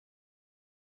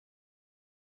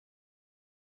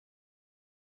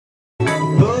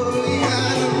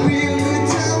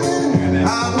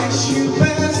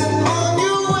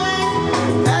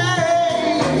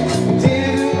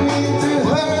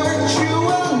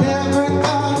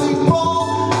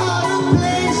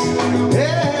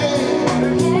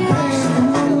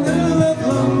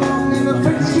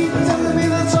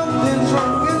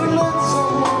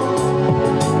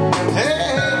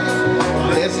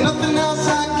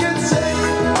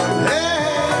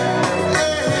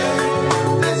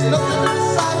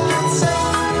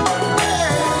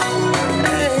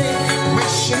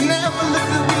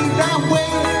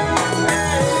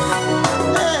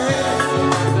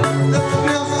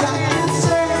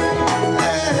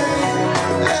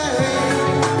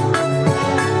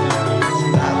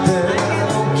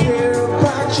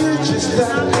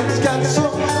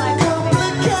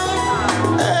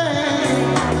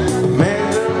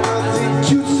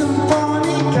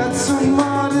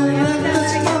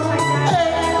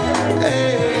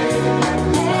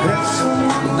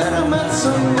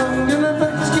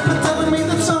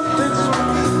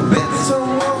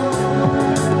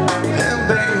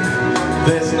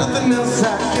There's nothing else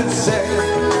I can say.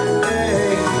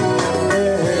 Hey,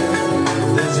 hey,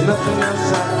 there's nothing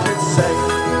else I can say.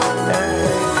 Hey,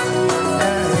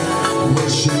 hey,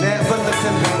 wish you never looked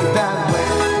at me that way.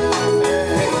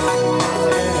 Hey,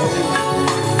 hey,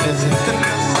 there's nothing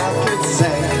else I can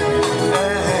say.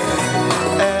 Hey,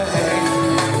 hey,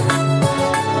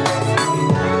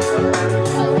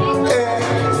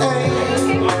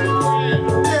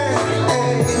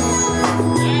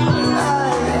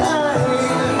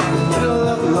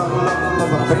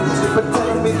 but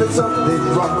telling me that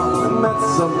something's wrong. I met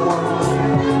someone.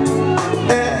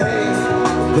 Hey,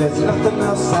 there's nothing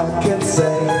else I can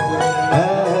say.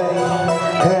 Hey,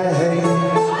 hey,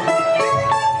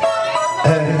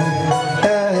 hey,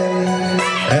 hey,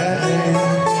 hey,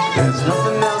 there's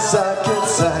nothing else I can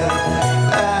say.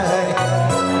 Hey,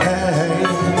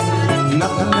 hey,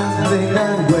 nothing, nothing,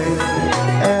 and wait.